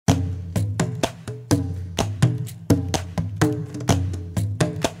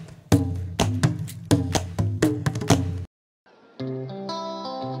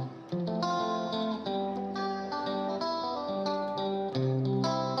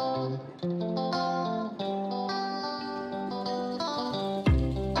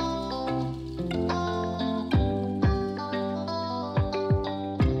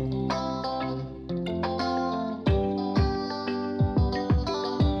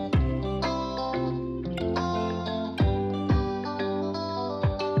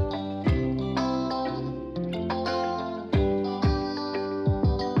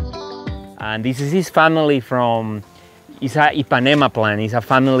And this is his family from, it's a Ipanema plant. It's a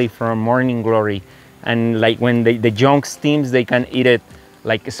family from Morning Glory. And like when the young steams, they can eat it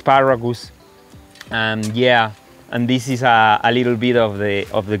like asparagus. Yeah, and this is a little bit of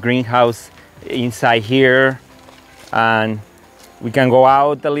the greenhouse inside here. And we can go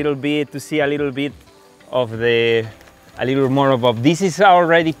out a little bit to see a little bit of a little more of this is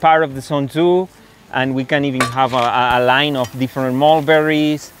already part of the zone 2. And we can even have a line of different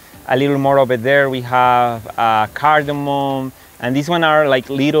mulberries. A little more over there, we have cardamom. And these one are like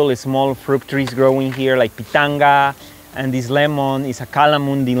little small fruit trees growing here, like pitanga. And this lemon is a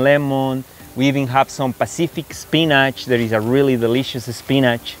calamundi lemon. We even have some Pacific spinach. There is a really delicious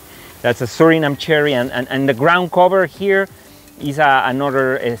spinach. That's a Suriname cherry. And the ground cover here is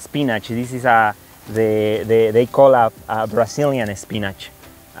another spinach. This is they call a Brazilian spinach.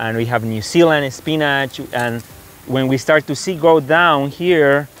 And we have New Zealand spinach. And when we start to go down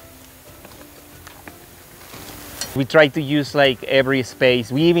here, we try to use like every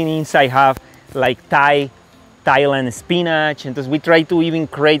space. We even inside have like Thailand spinach. And we try to even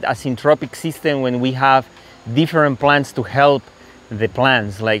create a syntropic system when we have different plants to help the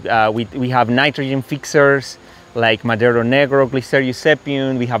plants. Like we have nitrogen fixers like Madero Negro, Glycerius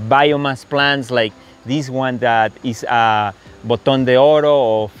sepium. We have biomass plants like this one that is Botón de Oro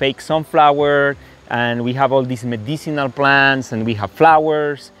or fake sunflower. And we have all these medicinal plants and we have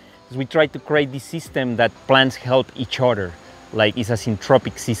flowers. We try to create this system that plants help each other, like it's a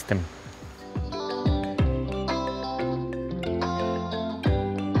syntropic system.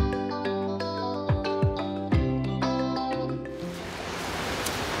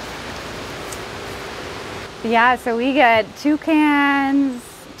 Yeah, so we get toucans,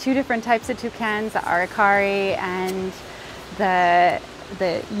 2 different types of toucans, the aracari and the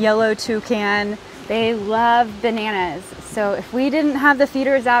yellow toucan. They love bananas. So if we didn't have the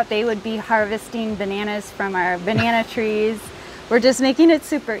feeders out, they would be harvesting bananas from our banana trees. We're just making it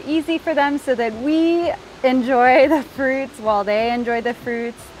super easy for them so that we enjoy the fruits while they enjoy the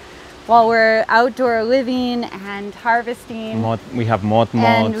fruits, while we're outdoor living and harvesting. We have mutts.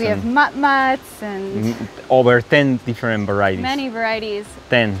 And we have mutts and over 10 different varieties. Many varieties.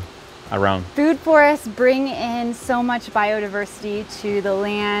 10 around. Food forests bring in so much biodiversity to the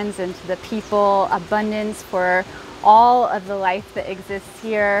lands and to the people, abundance for all of the life that exists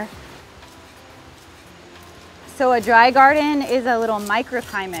here. So a dry garden is a little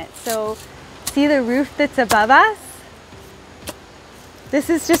microclimate. So see the roof that's above us? This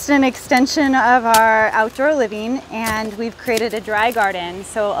is just an extension of our outdoor living, and we've created a dry garden.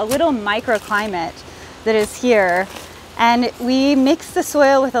 So a little microclimate that is here. And we mix the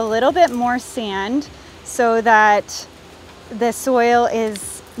soil with a little bit more sand so that the soil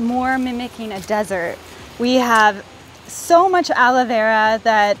is more mimicking a desert. We have so much aloe vera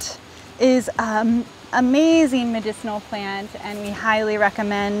that is amazing medicinal plant, and we highly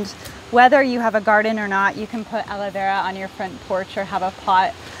recommend, whether you have a garden or not, you can put aloe vera on your front porch or have a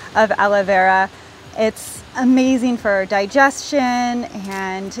pot of aloe vera. It's amazing for digestion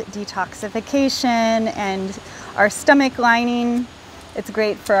and detoxification and our stomach lining. It's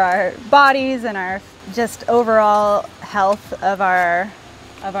great for our bodies and our just overall health of our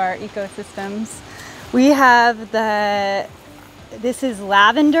ecosystems. We have this is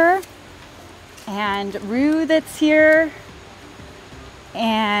lavender and rue that's here,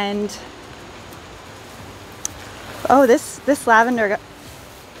 and oh, this lavender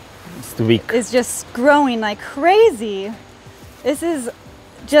is just growing like crazy. This is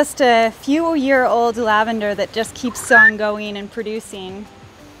just a few-year-old lavender that just keeps on going and producing.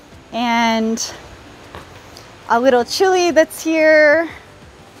 And a little chili that's here.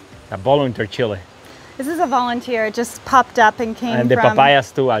 A volunteer chili. This is a volunteer, it just popped up and came and the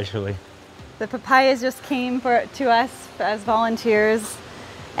papayas too, actually. The papayas just came to us as volunteers.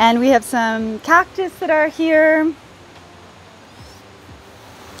 And we have some cactus that are here.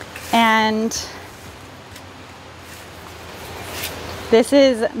 And this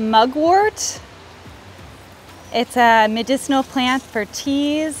is mugwort. It's a medicinal plant for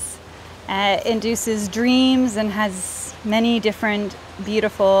teas. It induces dreams and has many different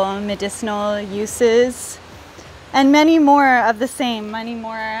beautiful medicinal uses. And many more of the same, many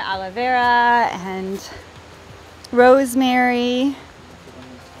more aloe vera and rosemary.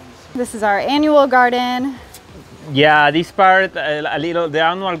 This is our annual garden. Yeah, this part, the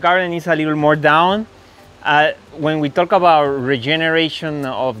annual garden is a little more down. When we talk about regeneration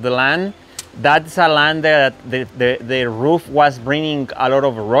of the land, that's a land that the roof was bringing a lot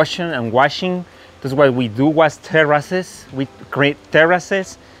of erosion and washing. That's what we do was terraces. We create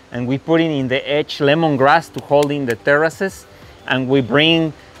terraces and we put in the edge lemongrass to hold in the terraces, and we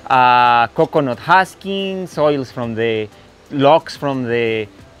bring coconut husking, soils from the logs from the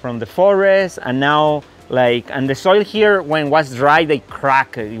forest, and now and the soil here, when it was dry, they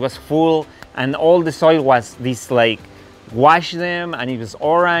cracked. It was full, and all the soil was this wash them, and it was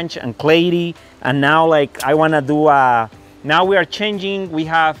orange and clayey. And now I want to do now we are changing. We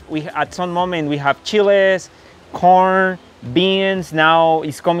at some moment we have chiles, corn, beans. Now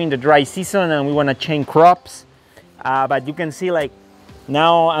it's coming the dry season, and we want to change crops. But you can see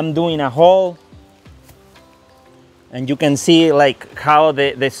now I'm doing a hole, and you can see how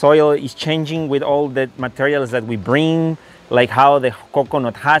the soil is changing with all the materials that we bring, how the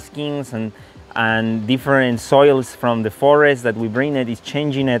coconut huskings and different soils from the forest that we bring it is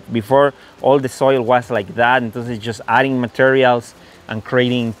changing it. Before, all the soil was like that, and it's just adding materials and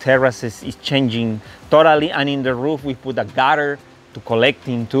creating terraces is changing totally. And in the roof we put a gutter to collect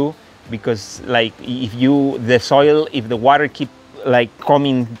into, because if the water keep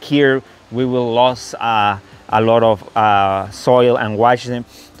coming here, we will lose a lot of soil and wash them.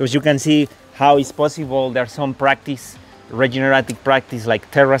 So you can see how it's possible. There's some practice, regenerative practice like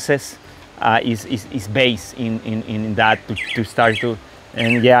terraces is based in that to start to.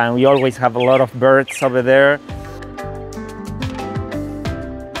 And yeah, and we always have a lot of birds over there.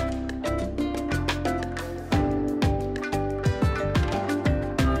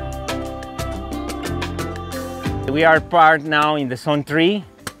 We are part now in the Zone 3,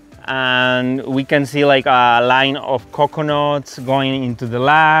 and we can see a line of coconuts going into the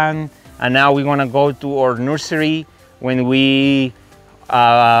land. And now we want to go to our nursery when we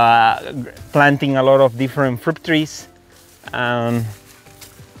planting a lot of different fruit trees. And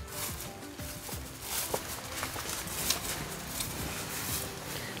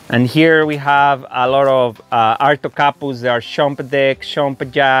here we have a lot of artocarpus. There are champedec,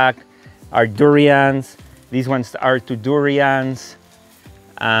 champajack, our durians. These ones are two durians.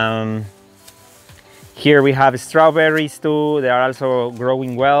 Here we have strawberries too. They are also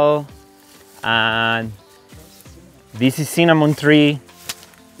growing well. And this is cinnamon tree.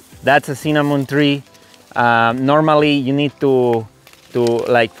 That's a cinnamon tree. Normally you need to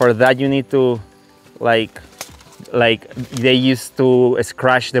for that you need to they used to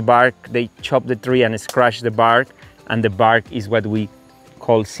scratch the bark. They chop the tree and scratch the bark, and the bark is what we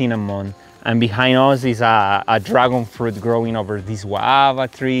call cinnamon. And behind us is a dragon fruit growing over this guava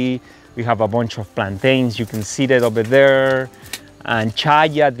tree. We have a bunch of plantains. You can see that over there. And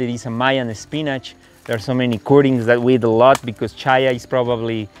chaya, there is a Mayan spinach. There are so many cuttings that we eat a lot, because chaya is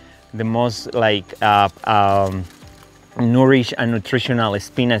probably the most nourished and nutritional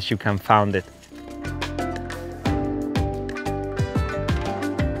spinach you can find it.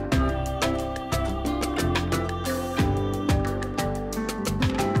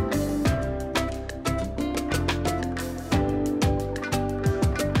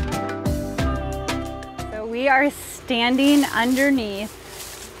 We are standing underneath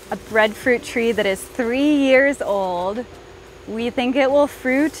a breadfruit tree that is 3 years old. We think it will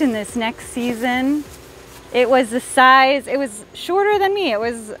fruit in this next season. It was the size, it was shorter than me. It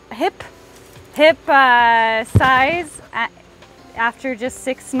was hip size after just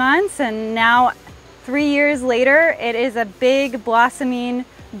 6 months, and now 3 years later, it is a big blossoming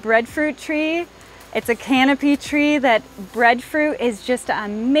breadfruit tree. It's a canopy tree. That breadfruit is just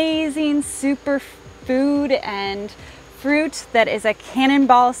amazing, super food and fruit that is a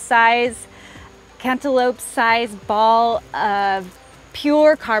cannonball size, cantaloupe size ball of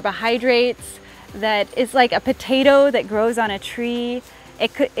pure carbohydrates that is like a potato that grows on a tree.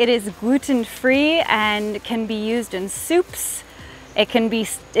 It is gluten-free and can be used in soups. It can be,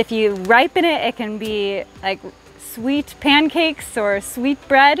 if you ripen it, it can be like sweet pancakes or sweet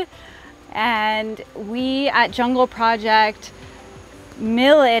bread. And we at Jungle Project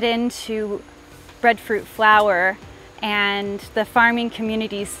mill it into breadfruit flour, and the farming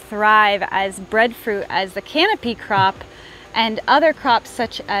communities thrive as breadfruit as the canopy crop, and other crops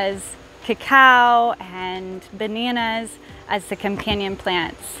such as cacao and bananas as the companion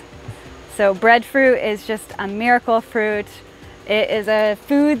plants. So breadfruit is just a miracle fruit. It is a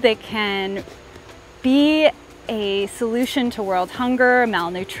food that can be a solution to world hunger,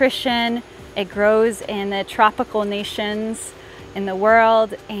 malnutrition. It grows in the tropical nations in the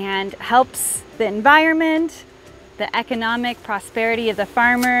world and helps the environment, the economic prosperity of the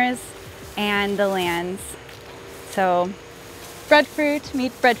farmers, and the lands. So breadfruit,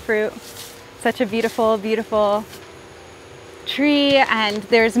 meet breadfruit. Such a beautiful, beautiful tree, and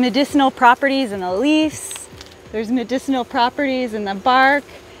there's medicinal properties in the leaves. There's medicinal properties in the bark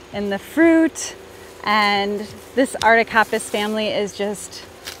and the fruit, and this Artocarpus family is just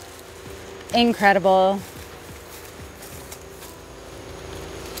incredible.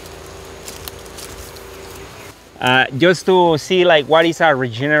 just to see like what is a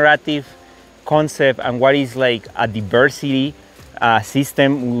regenerative concept and what is like a diversity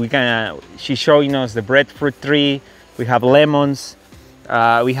system. She's showing us the breadfruit tree. We have lemons.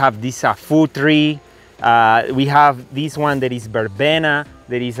 We have this food tree. We have this one that is verbena.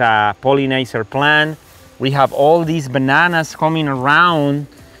 That is a pollinator plant. We have all these bananas coming around.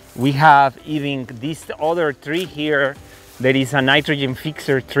 We have even this other tree here that is a nitrogen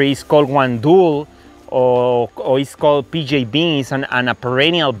fixer tree. It's called guandul, or it's called PJ bean. It's a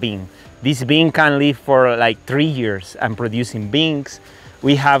perennial bean. This bean can live for like 3 years and producing beans.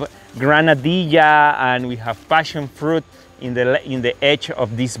 We have granadilla and we have passion fruit in the edge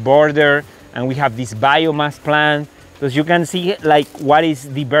of this border, and we have this biomass plant. So you can see like what is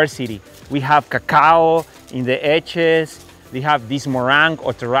diversity. We have cacao in the edges. We have this morang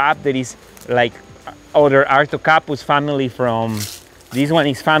or tarap that is like other Artocarpus family from, this one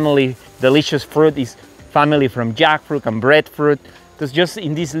is family, delicious fruit is family from jackfruit and breadfruit. So just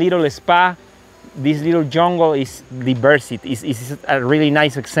in this little spa, this little jungle is diversity. It's a really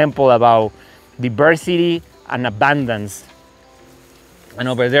nice example about diversity and abundance. And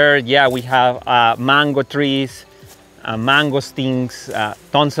over there, yeah, we have mango trees, mangosteens,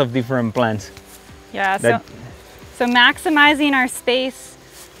 tons of different plants. Yeah, so maximizing our space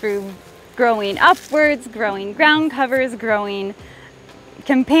through growing upwards, growing ground covers, growing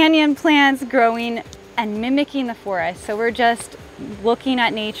companion plants, growing and mimicking the forest. So we're just looking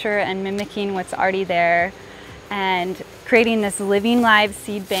at nature and mimicking what's already there and creating this living live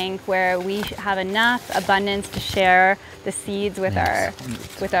seed bank where we have enough abundance to share the seeds with our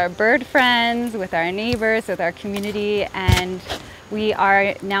bird friends, with our neighbors, with our community, and we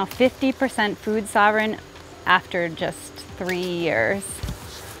are now 50% food sovereign after just 3 years.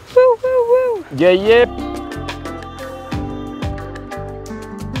 Woo, woo, woo! Yeah, yeah.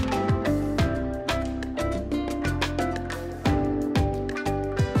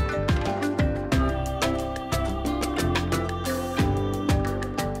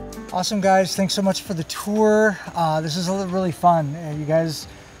 Awesome, guys. Thanks so much for the tour. This is really fun. You guys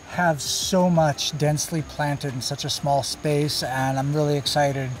have so much densely planted in such a small space, and I'm really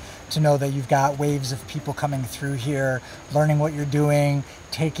excited to know that you've got waves of people coming through here, learning what you're doing,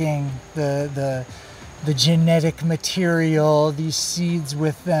 taking the genetic material, these seeds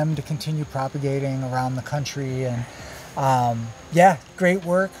with them to continue propagating around the country. And yeah, great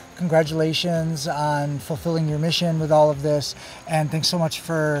work. Congratulations on fulfilling your mission with all of this. And thanks so much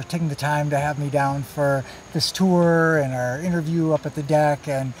for taking the time to have me down for this tour and our interview up at the deck.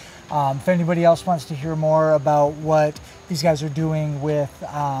 And if anybody else wants to hear more about what these guys are doing with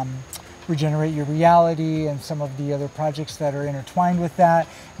Regenerate Your Reality and some of the other projects that are intertwined with that,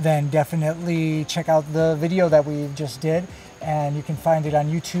 then definitely check out the video that we just did. And you can find it on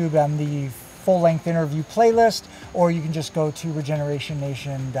YouTube on the full-length interview playlist, or you can just go to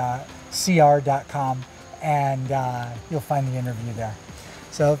regenerationnation.cr.com and you'll find the interview there.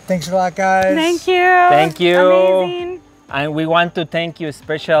 So thanks a lot, guys. Thank you. Thank you. Amazing. And we want to thank you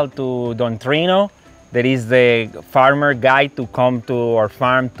special to Don Trino, that is the farmer guide to come to our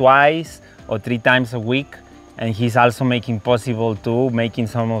farm 2 or 3 times a week. And he's also making possible to making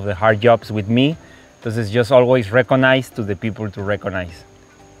some of the hard jobs with me. This is just always recognized to the people to recognize.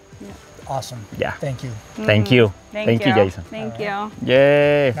 Awesome. Yeah. Thank you. Thank you. Thank you, Jason. Thank you.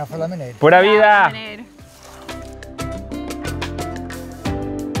 Yeah. Now for lemonade. Pura vida. Lemonade.